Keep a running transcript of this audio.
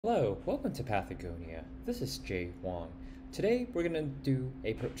Hello, welcome to Pathagonia. This is Jay Wong. Today we're going to do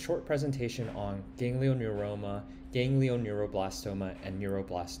a short presentation on Ganglioneuroma, Ganglioneuroblastoma, and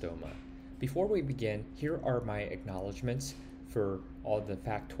neuroblastoma. Before we begin, here are my acknowledgements for all the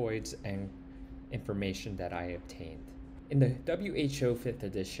factoids and information that I obtained. In the WHO 5th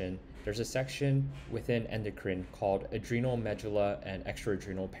edition, there's a section within endocrine called adrenal medulla and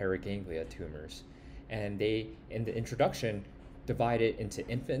extraadrenal paraganglia tumors. And they, in the introduction, divided into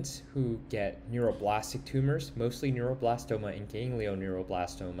infants who get neuroblastic tumors, mostly neuroblastoma and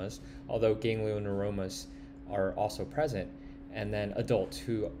ganglioneuroblastomas, although ganglioneuromas are also present, and then adults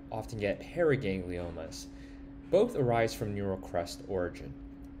who often get paragangliomas. Both arise from neural crest origin.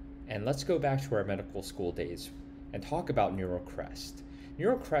 And let's go back to our medical school days and talk about neural crest.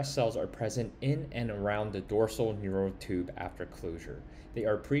 Neural crest cells are present in and around the dorsal neural tube after closure. They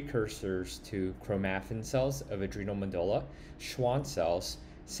are precursors to chromaffin cells of adrenal medulla, Schwann cells,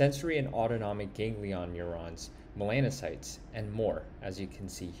 sensory and autonomic ganglion neurons, melanocytes, and more, as you can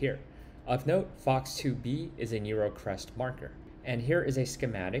see here. Of note, FOX2B is a neurocrest marker. And here is a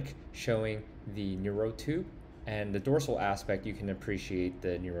schematic showing the neurotube, and the dorsal aspect you can appreciate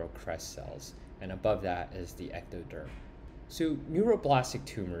the neurocrest cells, and above that is the ectoderm. So neuroblastic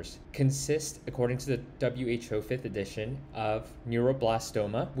tumors consist, according to the WHO 5th edition, of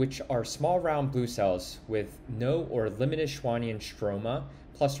neuroblastoma, which are small round blue cells with no or limited Schwannian stroma,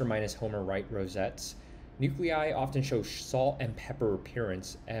 plus or minus Homer Wright rosettes. Nuclei often show salt and pepper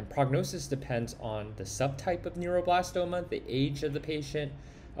appearance, and prognosis depends on the subtype of neuroblastoma, the age of the patient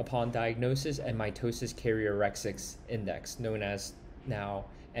upon diagnosis, and mitosis carriorexis index, known as now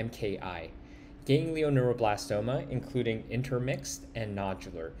MKI. Ganglioneuroblastoma, including intermixed and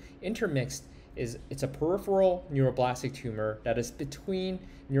nodular. Intermixed it's a peripheral neuroblastic tumor that is between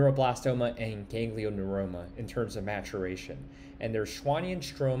neuroblastoma and ganglioneuroma in terms of maturation. And there's Schwannian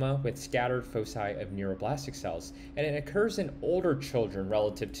stroma with scattered foci of neuroblastic cells, and it occurs in older children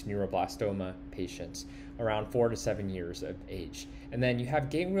relative to neuroblastoma patients, around 4 to 7 years of age. And then you have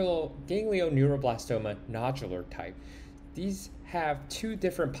ganglioneuroblastoma nodular type. These have two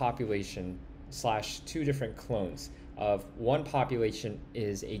different populations / two different clones of one population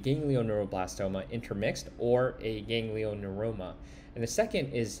is a ganglioneuroblastoma intermixed or a ganglioneuroma, and the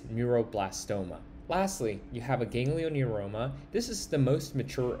second is neuroblastoma. Lastly, you have a ganglioneuroma. This is the most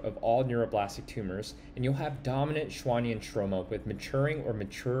mature of all neuroblastic tumors, and you'll have dominant Schwannian stroma with maturing or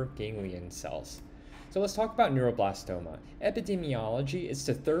mature ganglion cells. So let's talk about neuroblastoma. Epidemiology is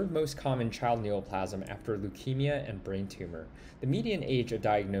the third most common child neoplasm after leukemia and brain tumor. The median age of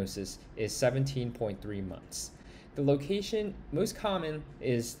diagnosis is 17.3 months. The location most common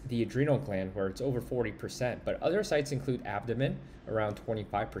is the adrenal gland, where it's over 40%, but other sites include abdomen, around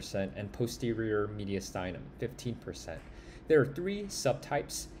 25%, and posterior mediastinum, 15%. There are 3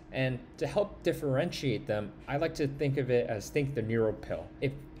 subtypes, and to help differentiate them, I like to think of it as the neuropill.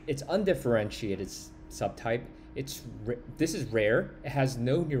 If it's undifferentiated subtype, this is rare, it has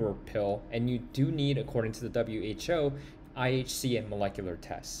no neuropill, and you do need, according to the WHO, IHC and molecular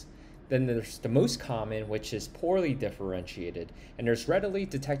tests. Then there's the most common, which is poorly differentiated, and there's readily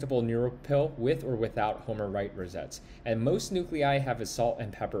detectable neuropill with or without Homer Wright rosettes, and most nuclei have a salt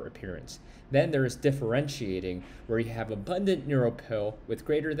and pepper appearance. Then there is differentiating, where you have abundant neuropill with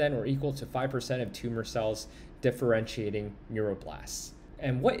greater than or equal to 5% of tumor cells differentiating neuroblasts.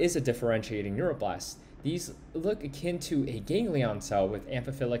 And what is a differentiating neuroblast? These look akin to a ganglion cell with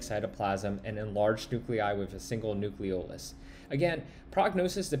amphiphilic cytoplasm and enlarged nuclei with a single nucleolus. Again,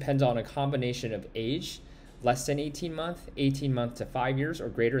 prognosis depends on a combination of age, less than 18 months to 5 years, or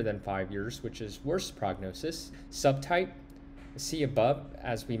greater than 5 years, which is worse prognosis. Subtype, see above,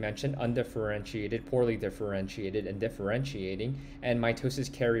 as we mentioned, undifferentiated, poorly differentiated, and differentiating, and mitosis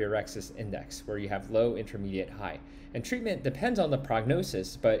carriorexis index, where you have low, intermediate, high. And treatment depends on the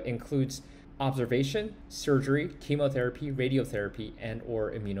prognosis, but includes observation, surgery, chemotherapy, radiotherapy, and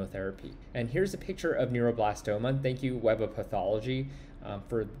or immunotherapy. And here's a picture of neuroblastoma. Thank you, Web of Pathology,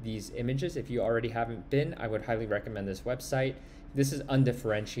 for these images. If you already haven't been, I would highly recommend this website. This is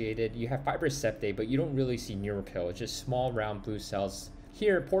undifferentiated. You have fibrous septae, but you don't really see neuropill. It's just small round blue cells.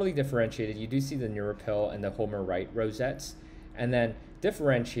 Here, poorly differentiated, you do see the neuropill and the Homer Wright rosettes. And then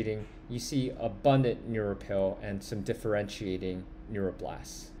differentiating, you see abundant neuropill and some differentiating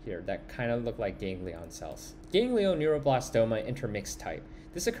neuroblasts here that kind of look like ganglion cells. Ganglioneuroblastoma intermixed type.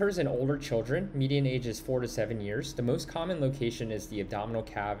 This occurs in older children. Median age is 4 to 7 years. The most common location is the abdominal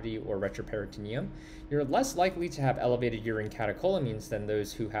cavity or retroperitoneum. You're less likely to have elevated urine catecholamines than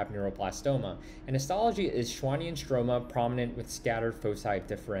those who have neuroblastoma. And histology is Schwannian stroma prominent with scattered foci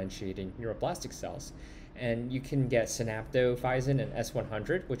differentiating neuroblastic cells. and you can get synaptophysin and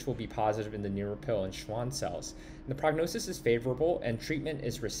S100, which will be positive in the neuropil and Schwann cells. And the prognosis is favorable, and treatment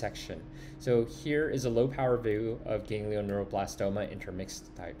is resection. So here is a low-power view of ganglioneuroblastoma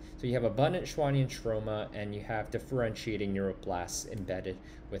intermixed type. So you have abundant Schwannian stroma, and you have differentiating neuroblasts embedded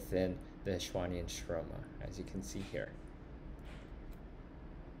within the Schwannian stroma, as you can see here.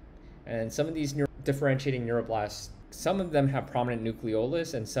 And some of these differentiating neuroblasts, some of them have prominent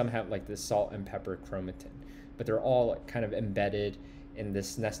nucleolus, and some have like this salt and pepper chromatin, but they're all kind of embedded in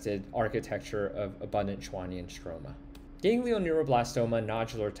this nested architecture of abundant Schwannian stroma. Ganglioneuroblastoma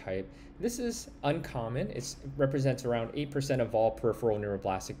nodular type, this is uncommon. It represents around 8% of all peripheral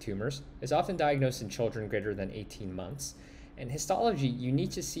neuroblastic tumors. It's often diagnosed in children greater than 18 months. In histology, you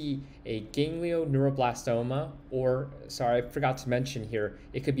need to see a ganglioneuroblastoma, or, sorry, I forgot to mention here,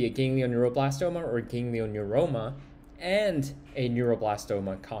 it could be a ganglioneuroblastoma or a ganglioneuroma and a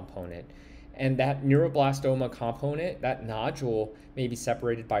neuroblastoma component. And that neuroblastoma component, that nodule, may be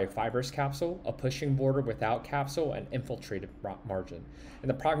separated by a fibrous capsule, a pushing border without capsule, and infiltrated margin. And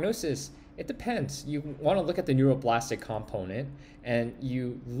the prognosis, it depends. You want to look at the neuroblastic component, and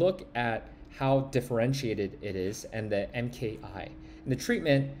you look at how differentiated it is and the MKI. And the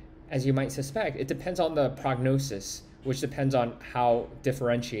treatment, as you might suspect, it depends on the prognosis, which depends on how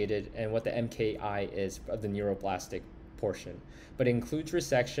differentiated and what the MKI is of the neuroblastic portion. But it includes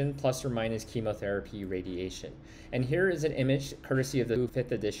resection plus or minus chemotherapy radiation. And here is an image, courtesy of the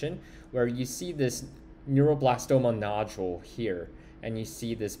 5th edition, where you see this neuroblastoma nodule here, and you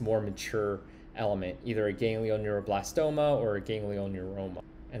see this more mature element, either a ganglioneuroblastoma or a ganglioneuroma.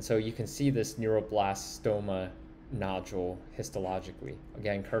 And so you can see this neuroblastoma nodule histologically,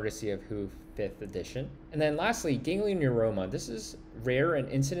 again, courtesy of WHO 5th edition. And then lastly, ganglioneuroma. This is rare and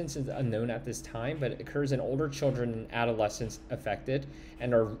incidence is unknown at this time, but it occurs in older children and adolescents affected,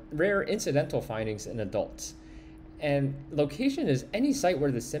 and are rare incidental findings in adults. And location is any site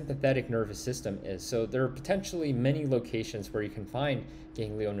where the sympathetic nervous system is. So there are potentially many locations where you can find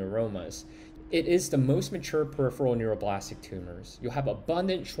ganglioneuromas. It is the most mature peripheral neuroblastic tumors. You'll have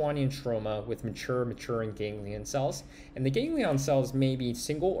abundant Schwannian stroma with maturing ganglion cells. And the ganglion cells may be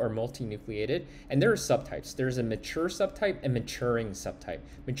single or multinucleated. And there are subtypes. There's a mature subtype and maturing subtype.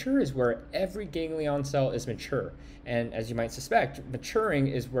 Mature is where every ganglion cell is mature. And as you might suspect, maturing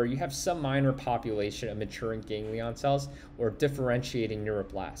is where you have some minor population of maturing ganglion cells or differentiating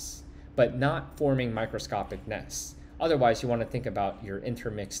neuroblasts, but not forming microscopic nests. Otherwise, you want to think about your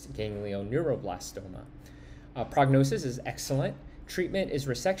intermixed ganglioneuroblastoma. Prognosis is excellent. Treatment is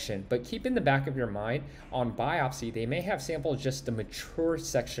resection, but keep in the back of your mind, on biopsy, they may have sampled just the mature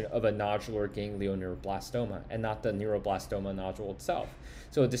section of a nodular ganglioneuroblastoma and not the neuroblastoma nodule itself.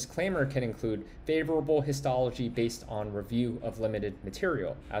 So a disclaimer can include favorable histology based on review of limited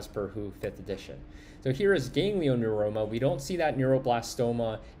material, as per WHO 5th edition. So here is ganglioneuroma. We don't see that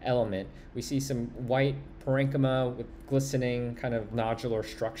neuroblastoma element. We see some white parenchyma with glistening kind of nodular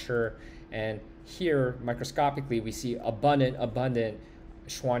structure, and here microscopically we see abundant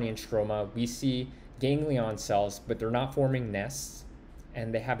Schwannian stroma. We see ganglion cells, but they're not forming nests,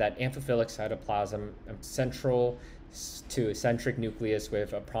 and they have that amphiphilic cytoplasm, central to eccentric nucleus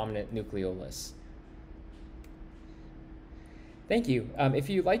with a prominent nucleolus. Thank you. If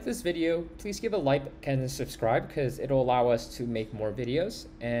you like this video, please give a like and subscribe, because it'll allow us to make more videos,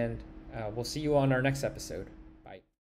 and we'll see you on our next episode.